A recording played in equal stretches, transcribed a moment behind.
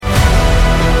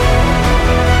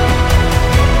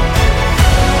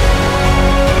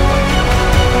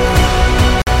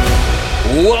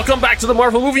Welcome back to the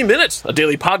Marvel Movie Minute, a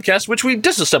daily podcast which we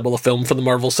disassemble a film from the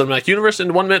Marvel Cinematic Universe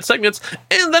into 1-minute segments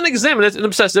and then examine it in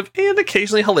obsessive and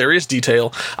occasionally hilarious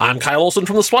detail. I'm Kyle Olson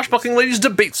from the Swashbuckling Ladies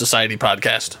Debate Society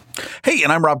podcast. Hey,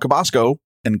 and I'm Rob Cabasco.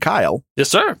 And Kyle.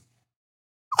 Yes, sir.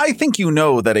 I think you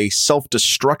know that a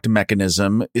self-destruct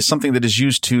mechanism is something that is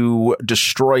used to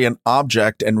destroy an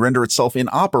object and render itself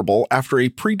inoperable after a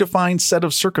predefined set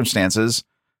of circumstances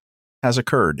has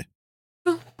occurred.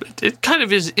 It kind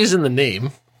of is in the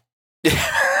name.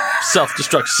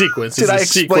 Self-destruct sequence. Did I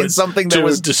explain something that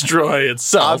was destroy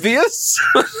itself? Obvious?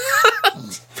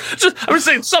 I'm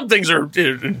saying some things are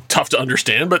tough to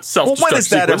understand, but self-destruct when does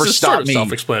that ever stop me?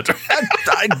 Self-explanatory.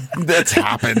 That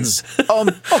happens.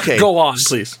 Okay, go on,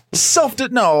 please.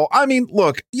 No, I mean,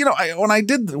 look. You know, when I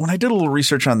did a little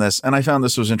research on this, and I found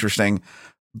this was interesting.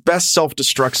 Best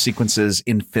self-destruct sequences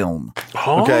in film.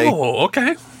 Oh,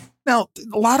 okay. Now,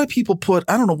 a lot of people put.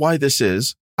 I don't know why this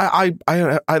is. I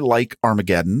like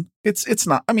Armageddon. It's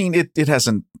not. I mean, it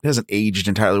hasn't aged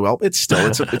entirely well. It's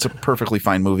a perfectly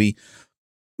fine movie.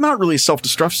 Not really a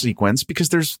self-destruct sequence because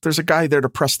there's a guy there to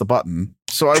press the button.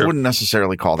 So I wouldn't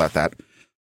necessarily call that.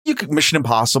 You could Mission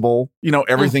Impossible,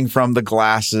 everything from the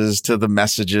glasses to the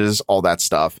messages, all that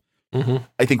stuff. Mm-hmm.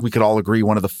 I think we could all agree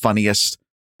one of the funniest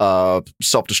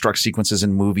self-destruct sequences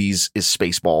in movies is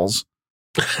Spaceballs,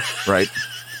 right?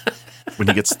 When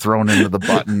he gets thrown into the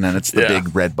button and it's the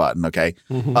big red button. Okay.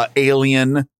 Mm-hmm.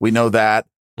 Alien. We know that.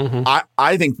 Mm-hmm.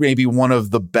 I think maybe one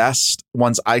of the best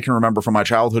ones I can remember from my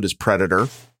childhood is Predator.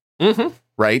 Mm-hmm.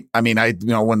 Right. I mean,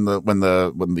 when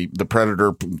the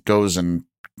Predator goes and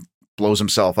blows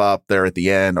himself up there at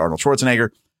the end, Arnold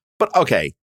Schwarzenegger. But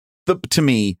OK, to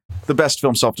me, the best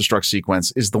film self-destruct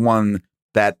sequence is the one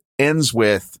that ends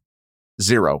with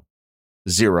 0,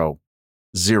 0,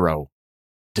 0,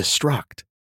 destruct.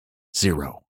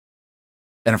 0.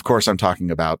 And of course, I'm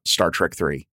talking about Star Trek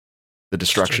 3, the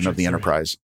destruction of the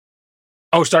Enterprise.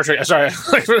 Oh, Star Trek. Sorry.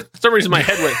 For some reason, my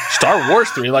head went Star Wars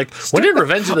 3. Like, when did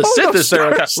Revenge of the Sith is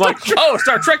there? Star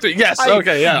Trek 3. Yes.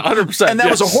 Okay. Yeah. 100%. And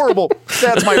that was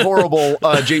that's my horrible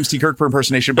James T. Kirk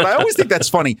impersonation. But I always think that's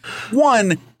funny.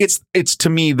 One, it's to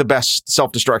me the best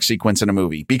self-destruct sequence in a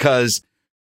movie because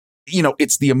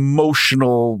it's the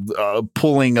emotional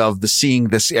pulling of seeing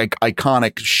this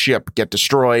iconic ship get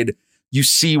destroyed. You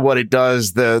see what it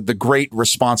does, the great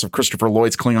response of Christopher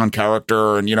Lloyd's Klingon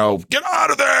character and, get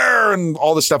out of there and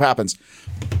all this stuff happens.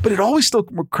 But it always still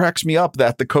cracks me up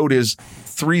that the code is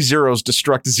 3 zeros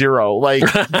destruct 0. Like,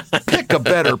 pick a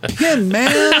better pin,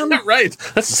 man. Right.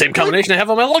 That's the same combination I have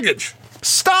on my luggage.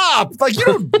 Stop. Like, you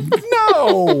don't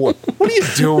know. What are you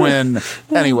doing?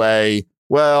 Anyway,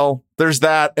 well, there's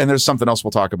that. And there's something else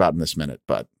we'll talk about in this minute,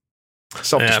 but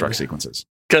self-destruct sequences.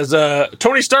 Because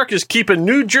Tony Stark is keeping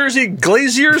New Jersey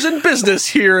Glaziers in business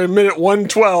here in minute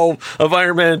 112 of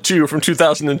Iron Man 2 from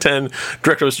 2010,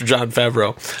 director Mr. Jon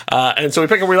Favreau. And so we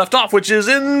pick up where we left off, which is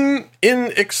in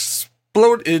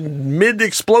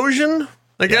mid-explosion,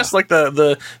 I guess. Like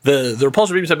the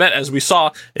repulsor beams have met, as we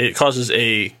saw, it causes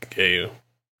a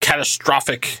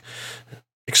catastrophic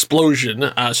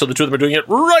explosion. So the two of them are doing it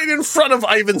right in front of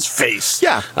Ivan's face.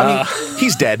 Yeah, I mean,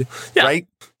 he's dead, right?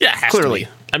 Yeah, clearly.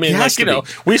 I mean,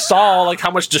 we saw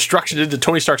how much destruction did to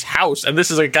Tony Stark's house, and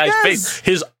this is a guy's face,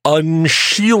 his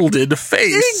unshielded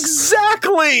face.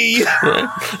 Exactly. Right?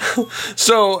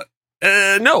 So,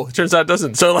 no, it turns out it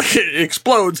doesn't. So, it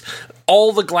explodes.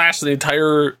 All the glass in the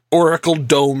entire Oracle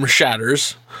Dome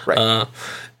shatters. Right.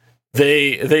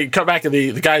 They come back, and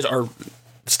the guys are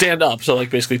stand up. So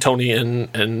basically Tony and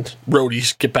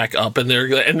Rhodey get back up and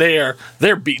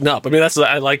they're beaten up. I mean, I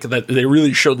like that they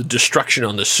really show the destruction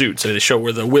on the suits. They show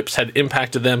where the whips had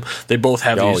impacted them. They both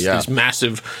have these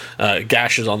massive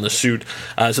gashes on the suit.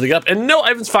 So they get up and no,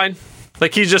 Ivan's fine.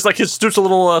 He's just his suit's a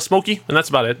little smoky and that's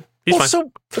about it. He's fine.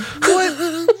 So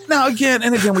what? Now again,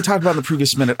 we talked about in the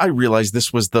previous minute. I realized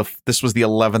this was the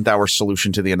 11th hour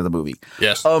solution to the end of the movie.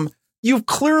 Yes. You've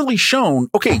clearly shown,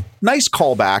 nice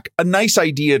callback, a nice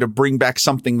idea to bring back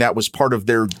something that was part of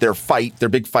their fight, their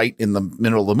big fight in the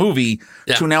middle of the movie,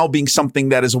 to now being something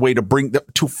that is a way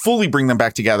to fully bring them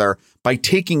back together by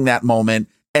taking that moment,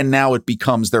 and now it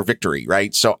becomes their victory,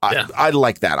 right? So I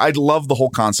like that. I love the whole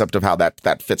concept of how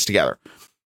that fits together.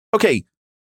 Okay,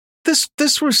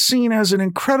 this was seen as an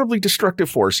incredibly destructive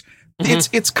force.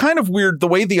 Mm-hmm. It's kind of weird the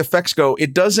way the effects go.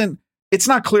 It's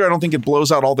not clear. I don't think it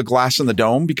blows out all the glass in the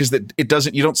dome because it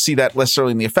doesn't. You don't see that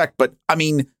necessarily in the effect. But I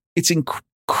mean, it's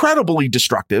incredibly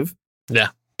destructive. Yeah,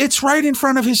 it's right in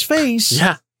front of his face.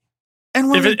 Yeah, and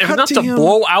when if enough to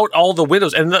blow out all the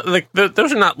windows, and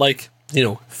those are not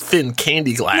thin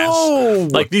candy glass. No.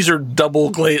 Like these are double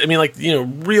glazed. I mean, like,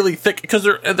 really thick because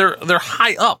they're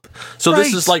high up. So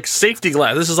this is like safety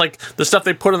glass. This is like the stuff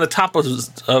they put on the top of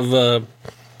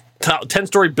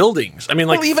 10-story buildings. I mean,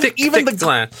 like even the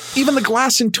glass. Even the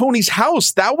glass in Tony's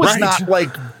house, that was not like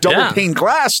double pane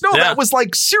glass. No, that was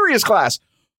like serious glass.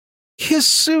 His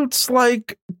suit's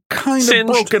like kind of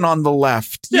broken on the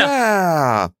left.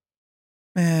 Yeah.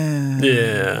 But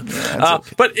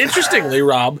interestingly,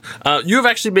 Rob, you have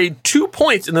actually made 2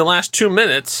 points in the last 2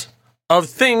 minutes of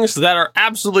things that are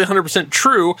absolutely 100%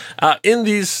 true in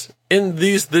this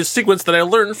sequence that I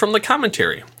learned from the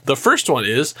commentary. The first one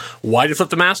is, why did he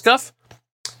flip the mask off?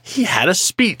 He had a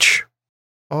speech.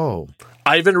 Oh.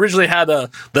 Ivan originally had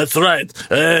that's right,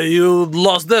 you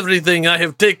lost everything, I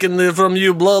have taken from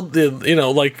you blood,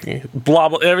 like blah,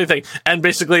 blah, everything. And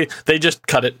basically, they just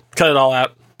cut it all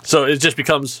out. So it just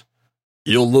becomes,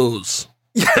 you'll lose.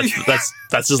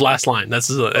 That's his last line.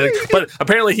 But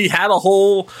apparently he had a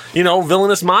whole,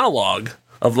 villainous monologue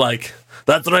of like,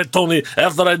 that's right, Tony,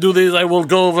 after I do this, I will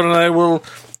go over and I will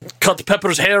cut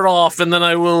Pepper's hair off, and then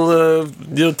I will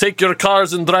take your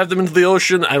cars and drive them into the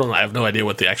ocean. I have no idea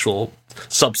what the actual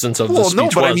substance of the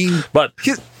speech was. I mean,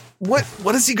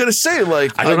 what is he going to say?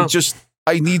 Like, I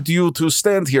need you to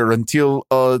stand here until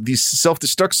the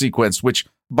self-destruct sequence, which,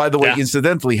 by the way,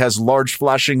 incidentally, has large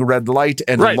flashing red light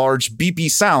and a large beepy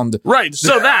sound. Right.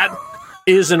 So that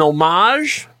is an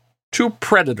homage to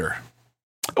Predator.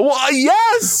 Well,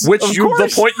 yes.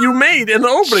 The point you made in the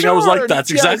opening, I was like,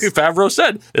 that's exactly what Favreau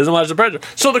said. Is an homage to Predator.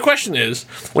 So the question is,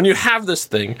 when you have this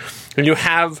thing, and you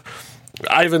have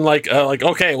Ivan like,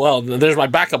 okay, well, there's my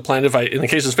backup plan in the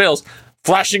case this fails.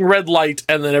 Flashing red light,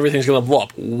 and then everything's going to blow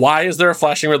up. Why is there a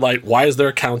flashing red light? Why is there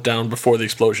a countdown before the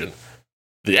explosion?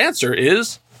 The answer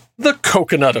is the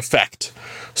coconut effect.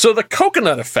 So the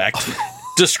coconut effect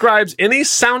describes any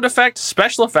sound effect,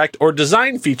 special effect, or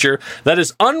design feature that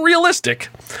is unrealistic,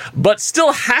 but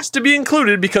still has to be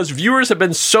included because viewers have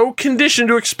been so conditioned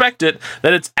to expect it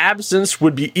that its absence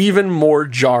would be even more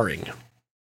jarring.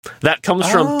 That comes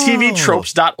from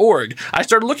tvtropes.org. I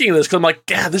started looking at this because I'm like,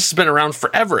 this has been around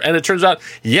forever. And it turns out,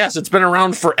 yes, it's been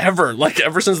around forever. Like,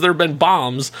 ever since there have been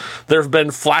bombs, there have been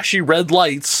flashy red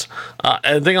lights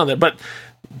and thing on there. But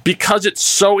because it's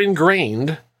so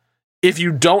ingrained, if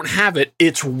you don't have it,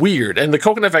 it's weird. And the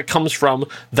coconut effect comes from,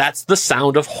 that's the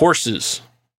sound of horses.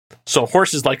 So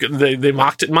horses, like, they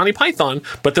mocked it in Monty Python,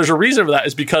 but there's a reason for that,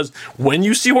 is because when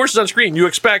you see horses on screen, you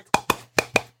expect...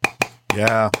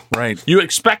 Yeah, right. You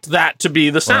expect that to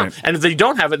be the sound. Right. And if they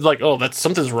don't have it, it's like,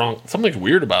 something's wrong. Something's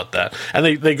weird about that. And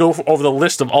they go over the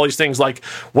list of all these things, like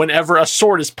whenever a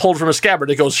sword is pulled from a scabbard,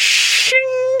 it goes shing.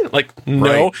 Like,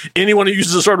 no. Right. Anyone who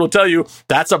uses a sword will tell you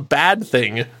that's a bad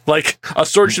thing. Like, a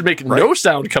sword should make no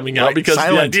sound coming out because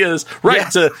silent. The idea is,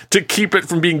 to keep it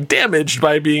from being damaged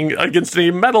by being against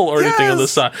any metal or anything on the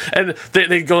side. And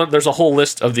they go, there's a whole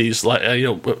list of these,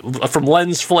 from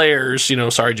lens flares,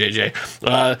 sorry,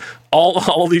 JJ,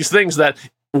 all these things that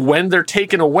when they're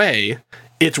taken away,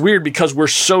 it's weird because we're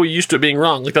so used to it being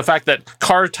wrong. Like the fact that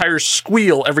car tires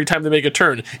squeal every time they make a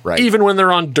turn, even when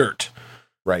they're on dirt.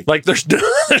 Right. Like there's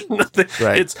nothing.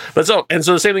 Right. So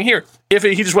the same thing here. If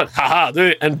he just went, haha,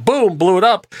 and boom, blew it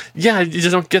up. Yeah, you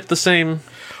just don't get the same.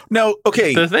 No.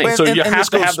 Okay. The thing. So you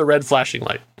have to have the red flashing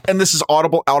light. And this is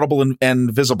audible,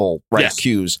 and visible, right? Yes,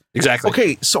 cues. Exactly.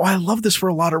 Okay. So I love this for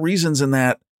a lot of reasons in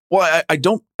that. Well,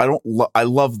 I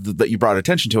love that you brought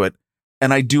attention to it.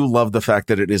 And I do love the fact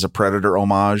that it is a Predator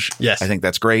homage. Yes. I think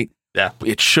that's great. Yeah.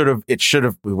 It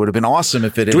would have been awesome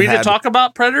if it had. Do we need to talk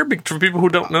about Predator for people who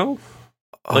don't know?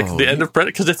 Like the end of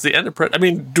Predator? Because it's the end of Predator. I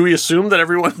mean, do we assume that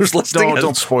everyone who's listening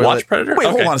don't spoil watched it. Predator? Wait,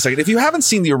 hold on a second. If you haven't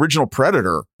seen the original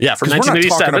Predator. Yeah, from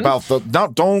 1987. We're not talking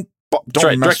about don't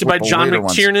right, directed by John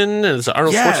McTiernan, as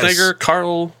Arnold Schwarzenegger,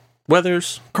 Carl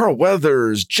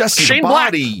Weathers, Jesse Shane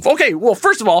Black. Body. Okay, well,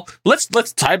 first of all, let's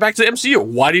tie back to the MCU.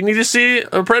 Why do you need to see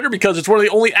a Predator? Because it's one of the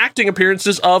only acting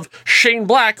appearances of Shane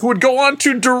Black, who would go on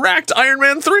to direct Iron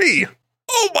Man 3.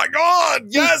 Oh my God!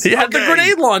 Yes, he had the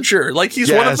grenade launcher. Like he's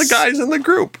one of the guys in the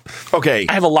group. Okay,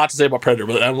 I have a lot to say about Predator,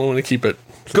 but I'm going to keep it.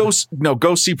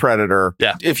 Go see Predator.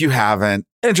 Yeah, if you haven't,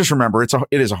 and just remember, it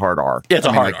is a hard R. Yeah, it's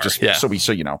a hard R.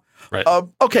 So you know. Right.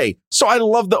 Okay, so I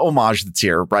love the homage that's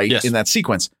here, right? Yes. In that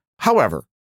sequence. However,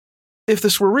 if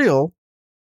this were real,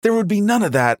 there would be none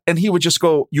of that, and he would just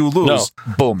go, "You lose."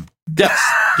 No. Boom.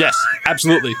 Yes,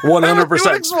 absolutely, 100%. It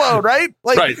would explode, right?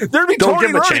 Like, right. There'd be Don't give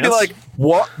him a chance. Be like,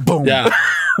 what? Boom. Yeah.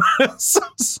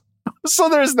 so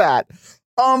there's that.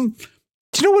 Do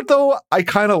you know what though? I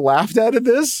kind of laughed at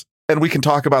this, and we can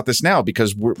talk about this now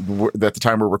because we're at the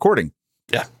time we're recording.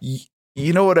 Yeah.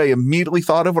 You know what I immediately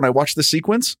thought of when I watched the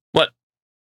sequence? What?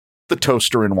 The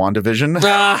toaster in WandaVision.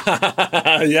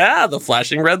 Yeah, the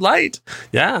flashing red light.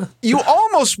 Yeah. You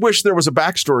almost wish there was a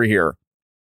backstory here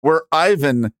where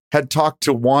Ivan had talked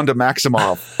to Wanda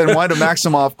Maximoff, and Wanda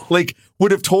Maximoff like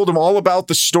would have told him all about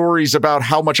the stories about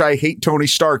how much I hate Tony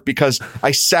Stark because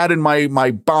I sat in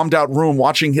my bombed out room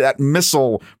watching that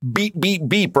missile beep, beep,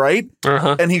 beep, right?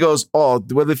 Uh-huh. And he goes, oh,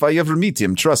 well, if I ever meet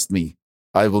him, trust me,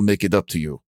 I will make it up to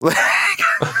you.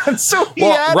 And so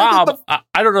Rob,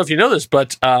 I don't know if you know this,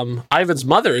 but Ivan's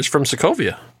mother is from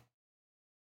Sokovia.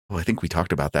 Oh, I think we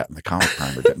talked about that in the comic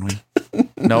primer, didn't we?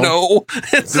 No. No.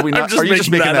 Did we not? Are you just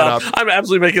making that up? I'm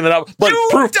absolutely making that up. But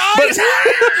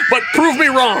but prove me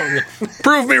wrong.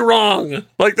 Prove me wrong.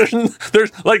 Like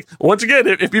there's like once again,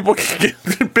 if people get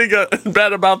big and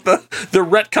bad about the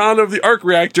retcon of the arc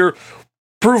reactor,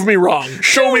 prove me wrong.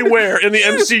 Show me where in the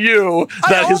MCU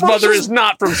that his mother is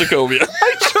not from Sokovia.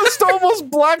 I just almost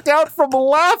blacked out from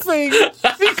laughing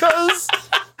because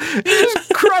you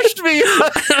just crushed me.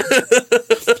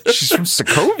 She's from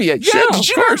Sokovia. Yeah, did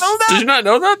you not know that? Did you not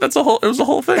know that? It was a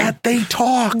whole thing. That they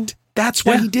talked. That's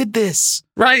why he did this.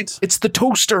 Right. It's the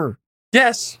toaster.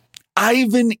 Yes.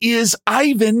 Ivan is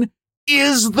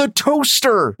the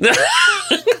toaster.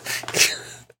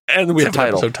 And we have an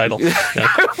episode title. Yeah.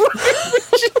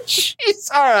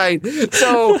 Jeez, all right.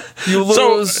 So you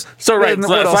lose. So right,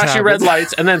 flashy red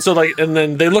lights, and then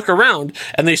they look around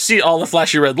and they see all the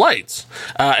flashy red lights,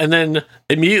 and then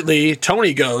immediately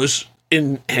Tony goes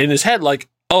in his head like,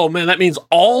 "Oh man, that means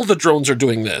all the drones are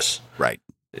doing this." Right.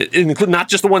 Include not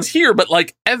just the ones here, but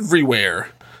like everywhere.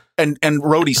 And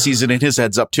Rhodey sees it in his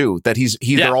heads up too, that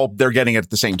they're getting it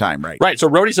at the same time, right? Right. So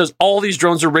Rhodey says all these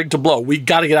drones are rigged to blow. We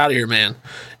got to get out of here, man.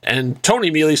 And Tony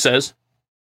immediately says,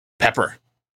 "Pepper,"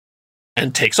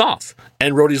 and takes off.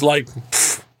 And Rhodey's like,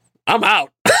 "I'm out."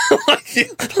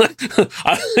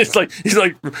 It's like he's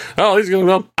like, "Oh, he's gonna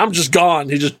go. I'm just gone."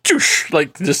 He just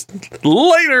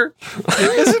later,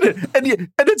 isn't it? And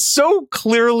it's so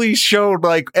clearly shown,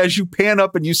 like as you pan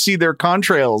up and you see their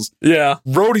contrails. Yeah,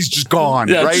 Rhodey's just gone,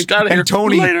 right? Just got and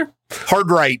Tony later. Hard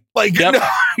right, like yep.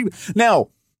 Now.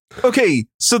 Okay,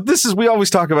 so we always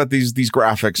talk about these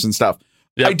graphics and stuff.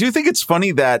 Yep. I do think it's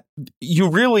funny that you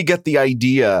really get the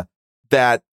idea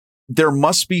that there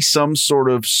must be some sort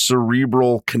of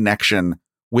cerebral connection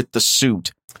with the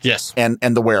suit. Yes. And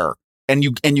the wearer. And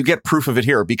you get proof of it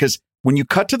here because when you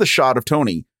cut to the shot of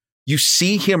Tony, you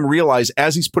see him realize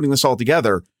as he's putting this all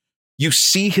together, you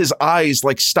see his eyes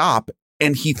like stop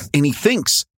and he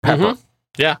thinks Pepper. Mm-hmm.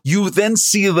 Yeah. You then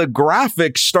see the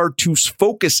graphics start to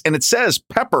focus and it says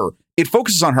Pepper. It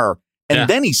focuses on her. And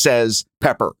then he says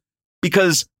Pepper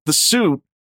because the suit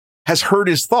has heard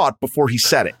his thought before he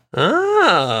said it.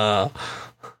 Ah.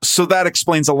 So that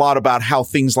explains a lot about how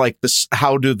things like this,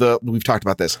 we've talked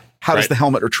about this. How does the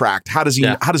helmet retract? How does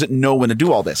it know when to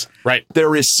do all this? Right.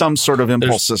 There is some sort of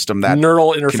impulse system that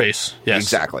neural interface. Yes,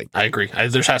 exactly. I agree.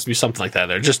 There has to be something like that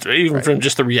there. Just even from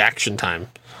just the reaction time.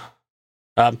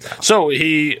 So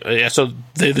they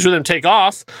them take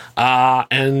off,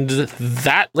 and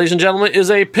that, ladies and gentlemen,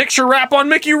 is a picture wrap on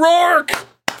Mickey Rourke.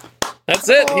 That's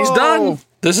it. He's done.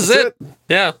 This is it.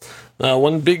 Yeah.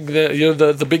 One big,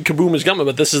 the big kaboom is coming,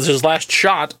 but this is his last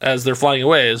shot as they're flying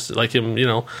away. Is like him,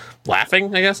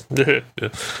 laughing, I guess.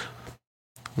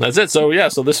 That's it. So yeah.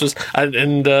 So this was,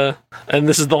 and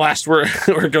this is the last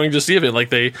we're going to see of it.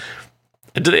 Like I'm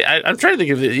trying to think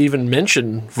if they even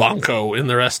mention Vanko in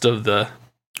the rest of the.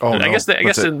 Oh, I guess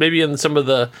maybe in some of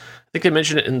the. I think they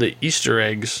mentioned it in the Easter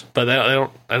eggs, but I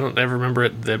don't ever remember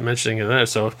them mentioning it there.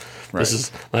 So This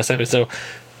is last time. So.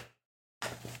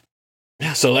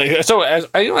 Yeah, so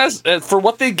as for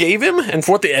what they gave him and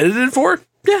for what they edited for,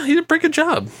 yeah, he did a pretty good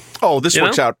job. Oh, this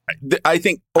works out. I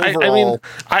think overall,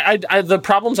 I the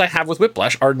problems I have with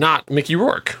Whiplash are not Mickey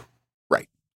Rourke. Right,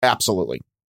 absolutely.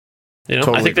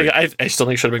 Totally I think I still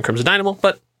think it should have been Crimson Dynamo,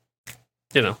 but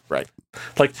right.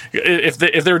 Like if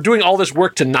they were doing all this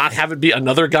work to not have it be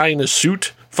another guy in a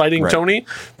suit fighting Tony,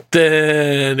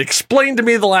 then explain to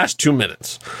me the last 2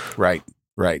 minutes. Right.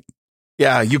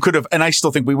 Yeah, you could have, and I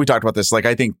still think we talked about this. Like,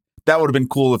 I think that would have been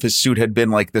cool if his suit had been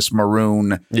like this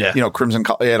maroon, crimson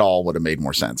color. It all would have made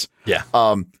more sense. Yeah.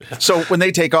 So when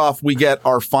they take off, we get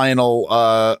our final,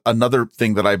 another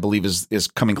thing that I believe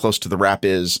is coming close to the wrap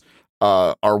is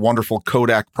our wonderful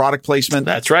Kodak product placement.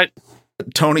 That's right.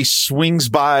 Tony swings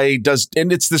by,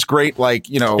 and it's this great, quick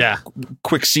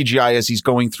CGI as he's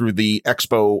going through the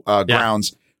expo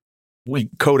grounds.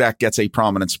 Kodak gets a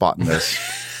prominent spot in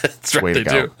this. That's right, they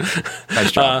do.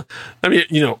 Nice job.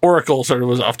 Oracle sort of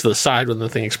was off to the side when the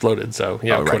thing exploded, so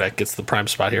Kodak gets the prime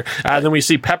spot here. Then we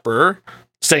see Pepper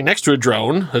staying next to a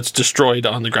drone that's destroyed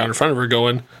on the ground in front of her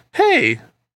going, "Hey,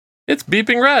 it's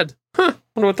beeping red. Huh,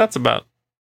 wonder what that's about.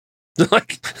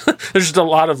 Like, there's just a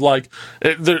lot of like,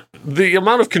 the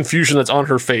amount of confusion that's on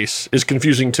her face is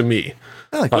confusing to me.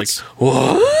 Like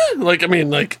what? Like, I mean,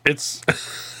 like, it's...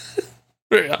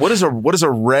 Yeah. What does a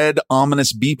red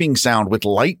ominous beeping sound with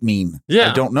light mean?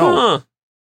 Yeah. I don't know.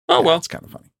 Oh, well. It's kind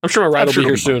of funny. I'm sure my ride will be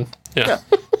here soon. Yeah.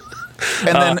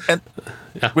 And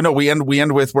then we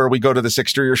end with where we go to this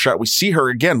exterior shot. We see her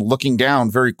again looking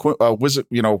down very quick. I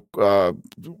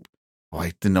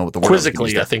didn't know what the word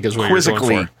quizzically, I think is what you're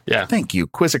going for. Yeah. Thank you.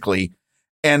 Quizzically.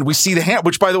 And we see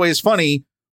which by the way is funny.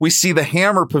 We see the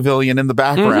Hammer Pavilion in the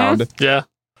background. Mm-hmm. Yeah.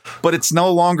 But it's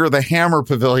no longer the Hammer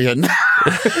Pavilion.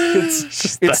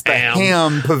 it's the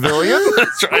Ham Pavilion.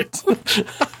 That's right.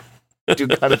 I do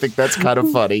kind of think that's kind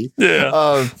of funny.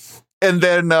 Yeah. And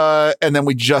then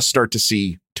we just start to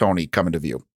see Tony come into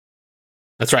view.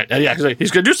 That's right. Yeah, he's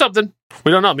going to do something.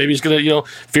 We don't know. Maybe he's going to,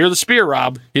 fear the spear,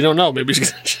 Rob. You don't know. Maybe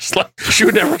he's going to just like she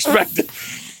would never expect it.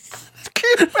 Can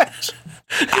you imagine?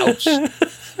 Ouch.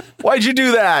 Why'd you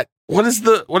do that? What is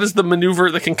the maneuver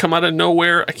that can come out of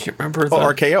nowhere? I can't remember.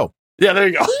 RKO. Yeah, there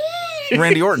you go.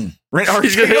 Randy Orton.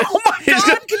 RKO. Oh my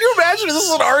God. Can you imagine this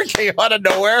is an RKO out of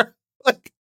nowhere?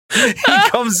 Like, he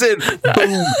comes in,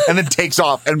 boom, and then takes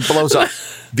off and blows up.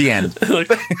 The end. Like,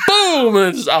 boom,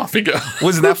 and just off he goes.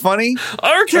 Wasn't that funny?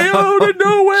 RKO out of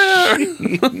nowhere.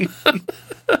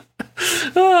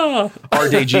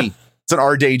 RDG. It's an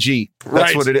RDG.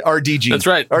 That's what it is. RDG. That's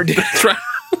right. That's right.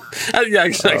 Yeah,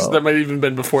 exactly. That might have even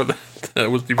been before that.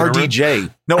 Was RDJ.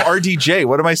 Around. No, RDJ.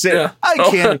 What am I saying? Yeah. I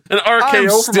can't. An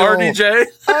RKO from RDJ.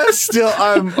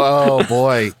 Oh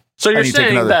boy. So you're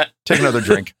saying take another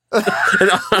drink. An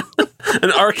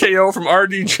RKO from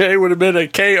RDJ would have been a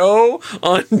KO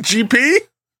on GP?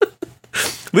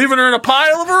 Leaving her in a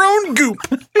pile of her own goop.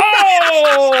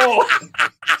 Oh!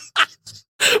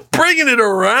 Bringing it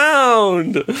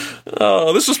around.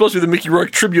 Oh, this was supposed to be the Mickey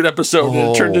Rourke tribute episode, and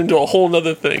it turned into a whole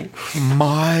nother thing.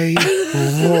 My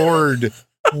Lord.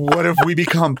 What have we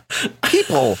become?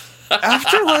 People.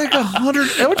 After like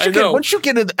 100, once you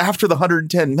get it after the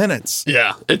 110 minutes,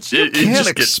 yeah, you can't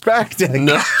expect it.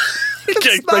 No,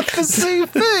 it's not the same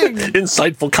thing.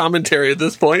 Insightful commentary at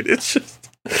this point. It's just.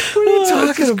 What are you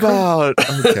talking about?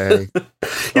 Okay,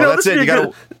 that's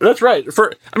it. That's right.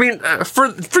 For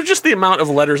just the amount of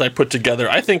letters I put together,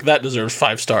 I think that deserves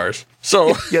 5 stars. So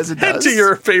yes, it head does. to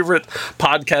your favorite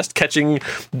podcast catching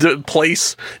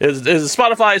place. Is it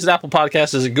Spotify? Is it Apple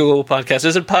Podcasts? Is it Google Podcasts?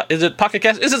 Is it Pocket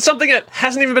Cast? Is it something that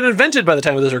hasn't even been invented by the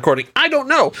time of this recording? I don't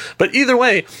know. But either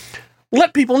way,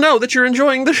 let people know that you're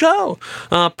enjoying the show.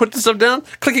 Put the stuff down,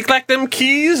 clicky-clack them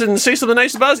keys, and say something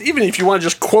nice about us, even if you want to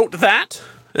just quote that,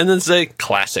 and then say,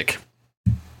 classic.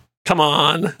 Come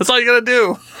on. That's all you gotta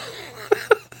do.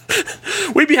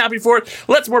 We'd be happy for it.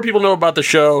 Lets more people know about the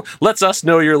show. Lets us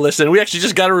know you're listening. We actually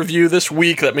just got a review this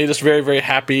week that made us very, very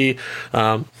happy.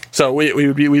 So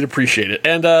we'd appreciate it.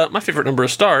 And my favorite number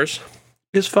of stars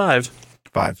is 5.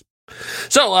 5.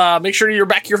 So make sure you're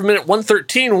back here for minute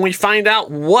 113 when we find out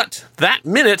what that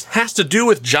minute has to do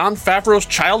with Jon Favreau's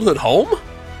childhood home.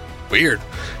 Weird.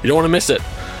 You don't want to miss it.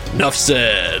 Enough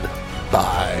said.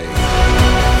 Bye.